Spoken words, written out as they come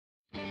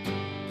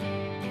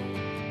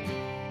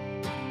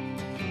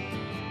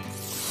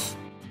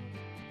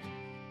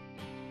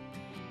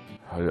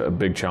a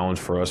big challenge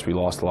for us. We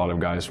lost a lot of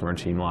guys from our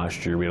team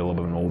last year. We had a little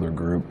bit of an older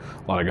group.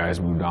 A lot of guys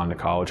moved on to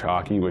college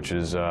hockey, which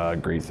is a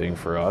great thing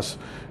for us.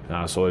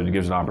 So it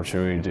gives an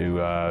opportunity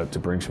to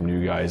bring some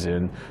new guys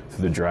in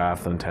through the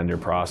draft and tender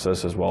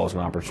process, as well as an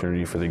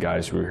opportunity for the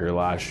guys who were here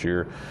last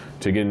year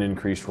to get an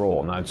increased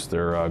role, and that's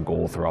their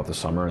goal throughout the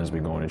summer as we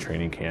go into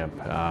training camp.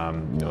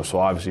 So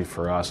obviously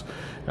for us,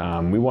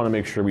 we want to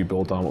make sure we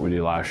built on what we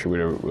did last year. We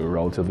had a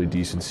relatively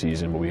decent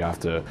season, but we have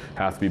to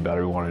be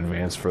better. We want to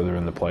advance further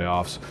in the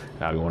playoffs.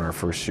 We won our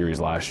first series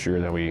last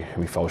year, then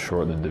we fell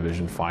short in the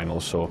division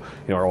finals. So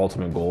our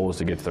ultimate goal is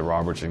to get to the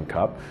Robertson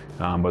Cup,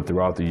 but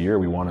throughout the year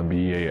we want to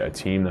be a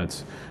team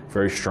that's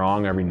very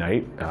strong every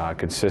night,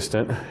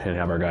 consistent, and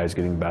have our guys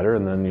getting better,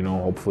 and then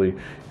hopefully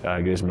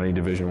get as many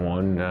Division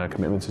I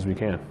commitments as we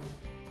can.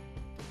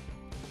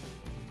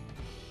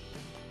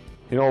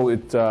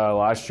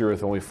 Last year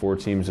with only 4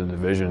 teams in the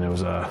division, it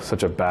was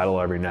such a battle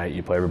every night.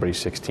 You play everybody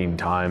 16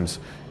 times,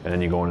 and then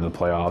you go into the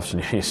playoffs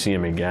and you see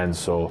them again.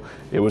 So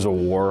it was a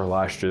war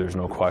last year, there's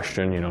no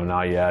question.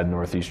 Now you add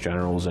Northeast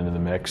Generals into the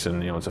mix,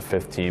 and it's a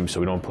 5th team, so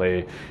we don't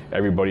play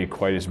everybody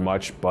quite as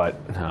much. But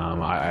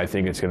I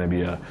think it's going to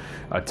be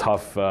a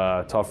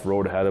tough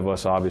road ahead of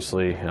us,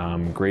 obviously.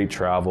 Great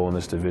travel in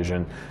this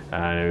division,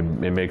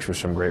 and it makes for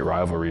some great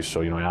rivalries.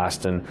 So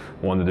Aston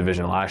won the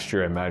division last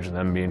year. I imagine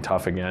them being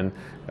tough again.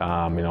 We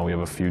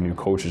have a few new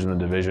coaches in the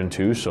division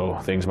too, so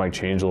things might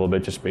change a little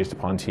bit just based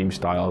upon team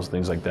styles,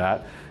 things like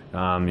that.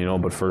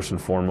 But first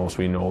and foremost,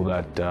 we know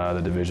that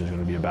the division is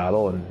going to be a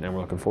battle, and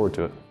we're looking forward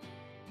to it.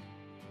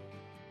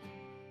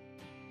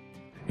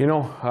 We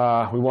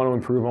want to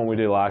improve on what we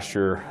did last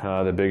year.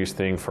 The biggest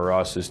thing for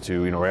us is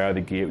to, right out of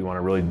the gate, we want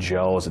to really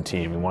gel as a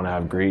team. We want to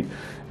have great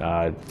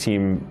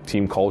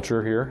team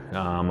culture here.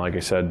 Like I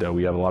said,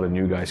 we have a lot of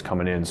new guys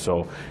coming in,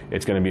 so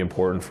it's going to be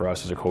important for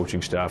us as a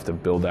coaching staff to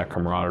build that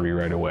camaraderie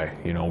right away.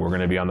 We're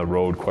going to be on the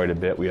road quite a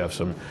bit. We have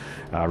some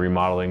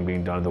remodeling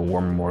being done at the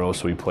War Memorial,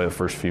 so we play the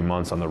first few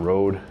months on the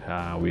road.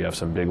 We have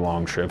some big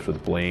long trips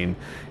with Blaine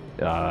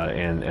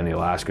and the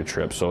Alaska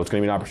trip, so it's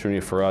going to be an opportunity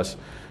for us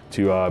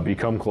to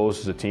become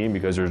close as a team,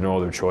 because there's no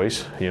other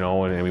choice,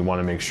 and we want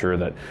to make sure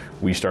that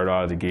we start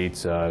out of the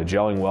gates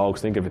gelling well.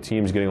 Because think if a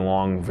team's getting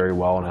along very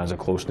well and has a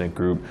close-knit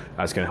group,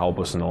 that's going to help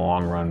us in the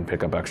long run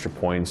pick up extra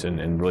points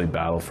and really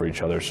battle for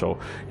each other. So,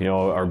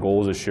 our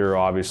goals this year,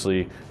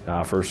 obviously,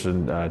 first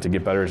to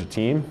get better as a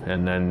team,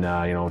 and then,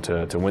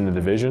 to win the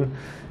division,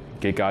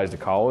 get guys to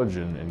college,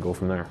 and go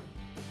from there.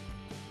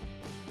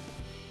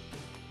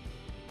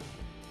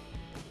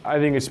 I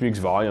think it speaks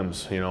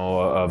volumes,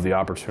 of the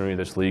opportunity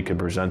this league can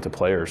present to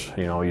players.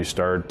 You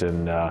start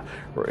and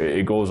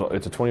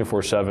it's a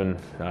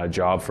 24/7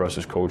 job for us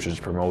as coaches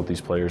to promote these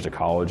players to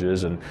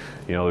colleges, and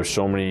there's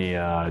so many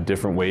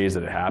different ways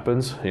that it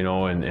happens,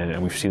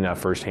 and we've seen that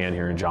firsthand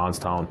here in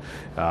Johnstown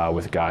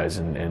with guys,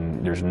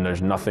 and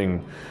there's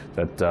nothing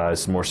that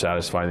is more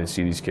satisfying than to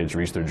see these kids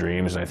reach their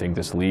dreams. And I think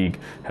this league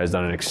has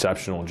done an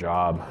exceptional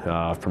job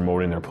of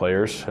promoting their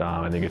players.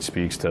 I think it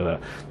speaks to the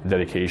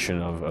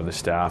dedication of the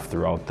staff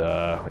throughout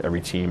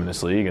every team in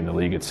this league and the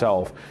league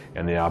itself,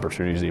 and the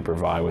opportunities they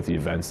provide with the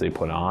events they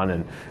put on.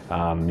 And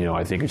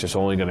I think it's just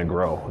only going to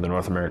grow. The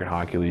North American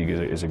Hockey League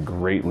is a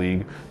great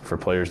league for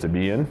players to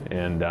be in,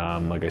 and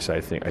like I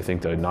said, I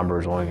think the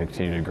numbers only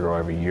continue to grow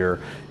every year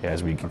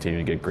as we continue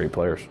to get great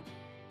players.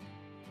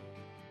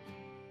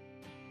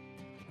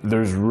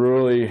 There's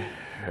really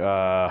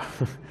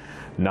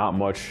not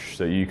much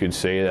that you can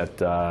say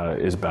that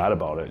is bad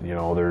about it.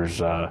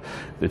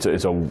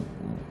 It's a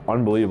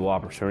unbelievable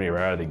opportunity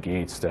right out of the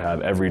gates to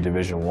have every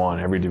Division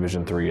I, every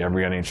Division III,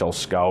 every NHL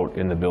scout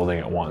in the building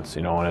at once.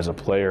 And as a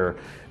player,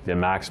 the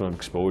maximum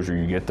exposure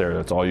you get there,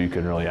 that's all you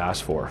can really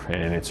ask for.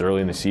 And it's early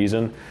in the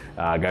season.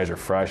 Guys are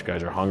fresh,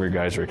 guys are hungry,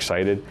 guys are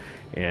excited.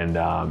 And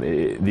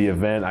the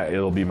event,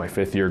 it'll be my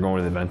 5th year going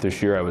to the event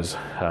this year. I was,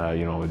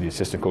 the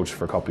assistant coach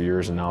for a couple of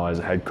years, and now as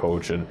a head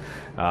coach. And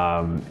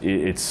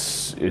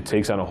it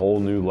takes on a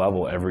whole new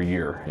level every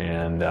year.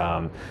 And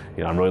I'm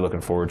really looking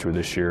forward to it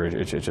this year.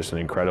 It's just an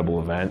incredible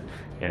event,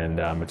 and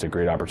it's a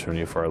great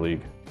opportunity for our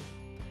league.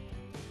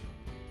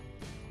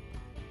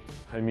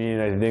 I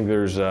think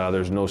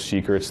there's no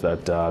secrets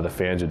that the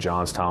fans at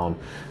Johnstown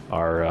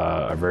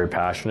are very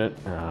passionate.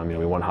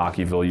 We won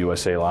Hockeyville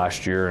USA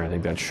last year, and I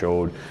think that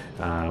showed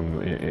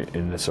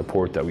in the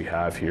support that we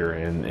have here.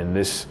 And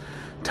this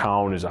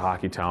town is a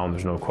hockey town,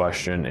 there's no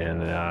question,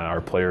 and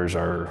our players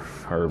are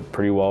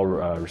pretty well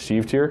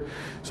received here.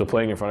 So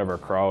playing in front of our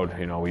crowd,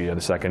 we had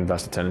the 2nd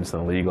best attendance in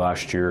the league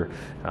last year.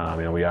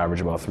 We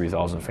average about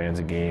 3,000 fans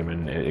a game,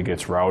 and it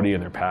gets rowdy,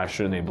 and they're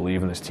passionate, and they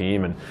believe in this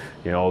team, and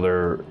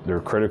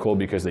they're critical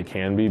because they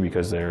can be,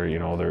 because their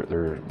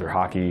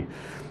hockey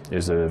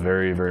is a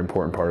very, very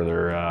important part of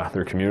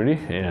their community.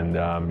 And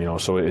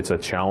so it's a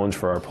challenge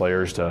for our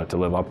players to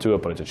live up to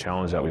it, but it's a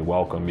challenge that we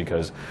welcome,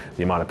 because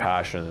the amount of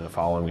passion and the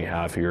following we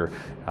have here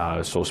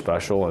is so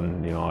special.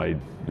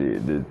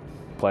 And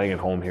playing at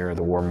home here at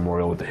the War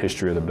Memorial with the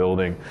history of the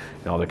building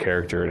and all the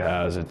character it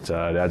has, it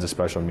adds a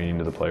special meaning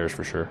to the players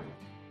for sure.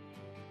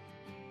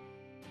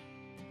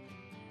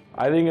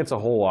 I think it's a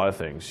whole lot of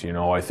things. You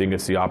know, I think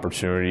it's the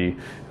opportunity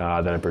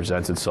that it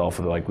presents itself,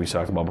 like we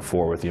talked about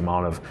before, with the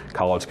amount of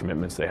college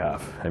commitments they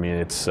have. I mean,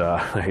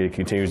 it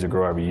continues to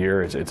grow every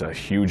year. It's a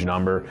huge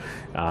number.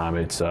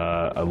 It's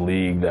a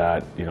league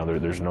that, you know,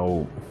 there's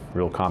no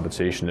real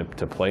compensation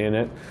to play in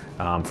it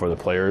for the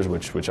players,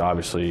 which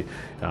obviously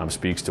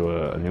speaks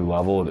to a new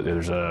level.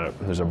 There's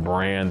a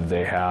brand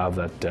they have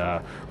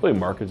that really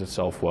markets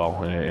itself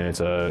well, and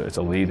it's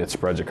a league that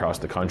spreads across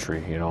the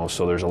country. You know,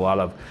 so there's a lot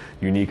of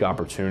unique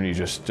opportunities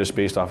just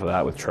based off of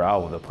that with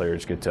travel the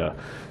players get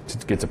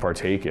to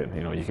partake in.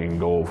 You know, you can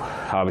go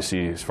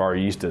obviously as far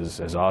east as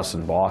us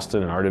in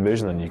Boston in our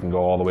division, then you can go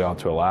all the way out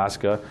to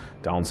Alaska,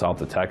 down south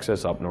to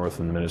Texas, up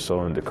north in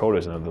Minnesota and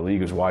Dakotas. And the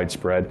league is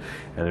widespread,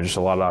 and there's just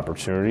a lot of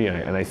opportunity.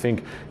 And I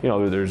think, you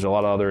know, there's a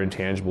lot of other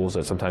intangibles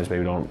that sometimes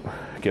maybe don't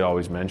get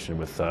always mentioned,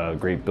 with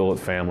great billet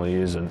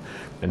families and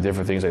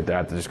different things like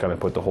that just kind of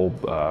put the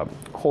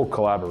whole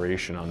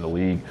collaboration on the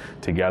league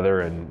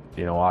together. And,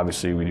 you know,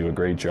 obviously we do a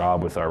great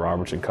job with our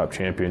Robertson Cup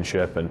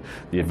Championship and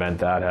the event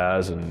that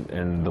has,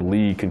 and the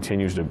league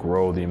continues to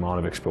grow the amount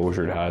of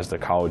exposure it has to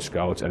college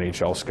scouts,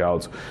 NHL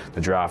scouts.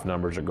 The draft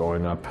numbers are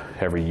going up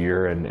every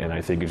year, and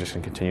I think it's just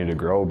going to continue to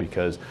grow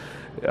because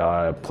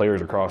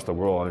players across the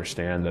world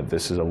understand that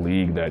this is a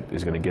league that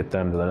is going to get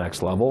them to the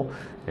next level.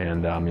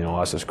 And you know,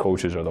 us as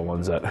coaches are the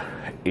ones that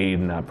aid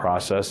in that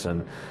process.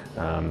 And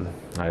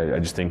I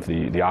just think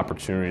the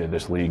opportunity that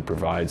this league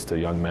provides to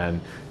young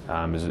men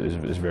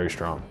is very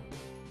strong.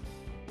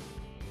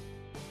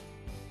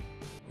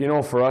 You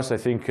know, for us, I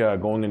think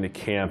going into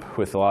camp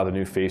with a lot of the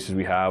new faces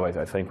we have,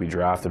 I think we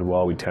drafted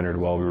well, we tendered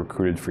well, we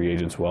recruited free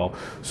agents well.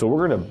 So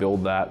we're going to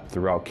build that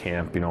throughout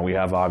camp. You know, we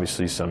have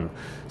obviously some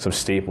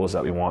staples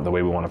that we want, the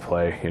way we want to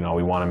play. You know,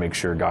 we want to make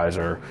sure guys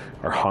are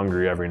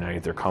hungry every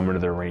night. They're coming to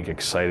the rink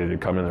excited to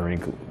come to the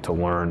rink to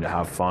learn, to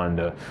have fun,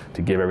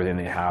 to give everything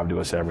they have to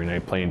us every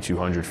night, playing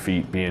 200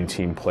 feet, being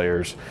team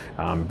players,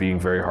 being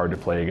very hard to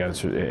play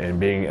against, and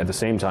being, at the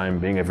same time,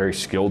 being a very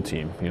skilled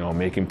team, you know,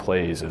 making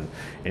plays and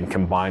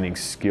combining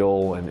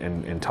skill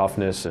and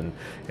toughness and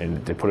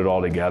to put it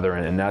all together.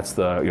 And that's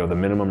the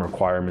minimum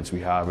requirements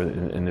we have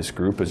in this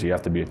group is you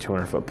have to be a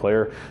 200-foot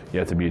player, you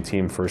have to be a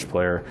team first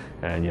player,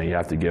 and you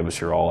have to give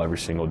us your all every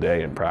single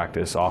day in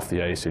practice, off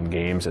the ice, in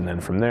games. And then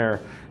from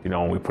there, you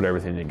know, when we put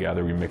everything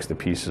together, we mix the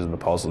pieces of the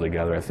puzzle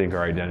together, I think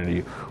our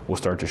identity will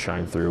start to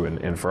shine through.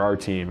 And for our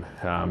team,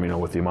 you know,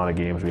 with the amount of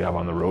games we have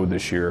on the road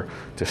this year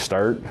to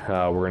start,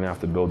 we're going to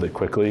have to build it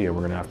quickly, and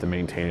we're going to have to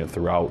maintain it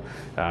throughout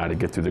to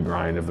get through the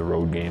grind of the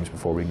road games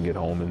before we can get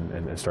home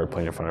and start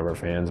playing in front of our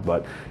fans.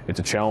 But it's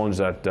a challenge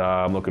that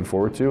I'm looking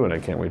forward to, and I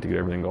can't wait to get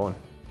everything going.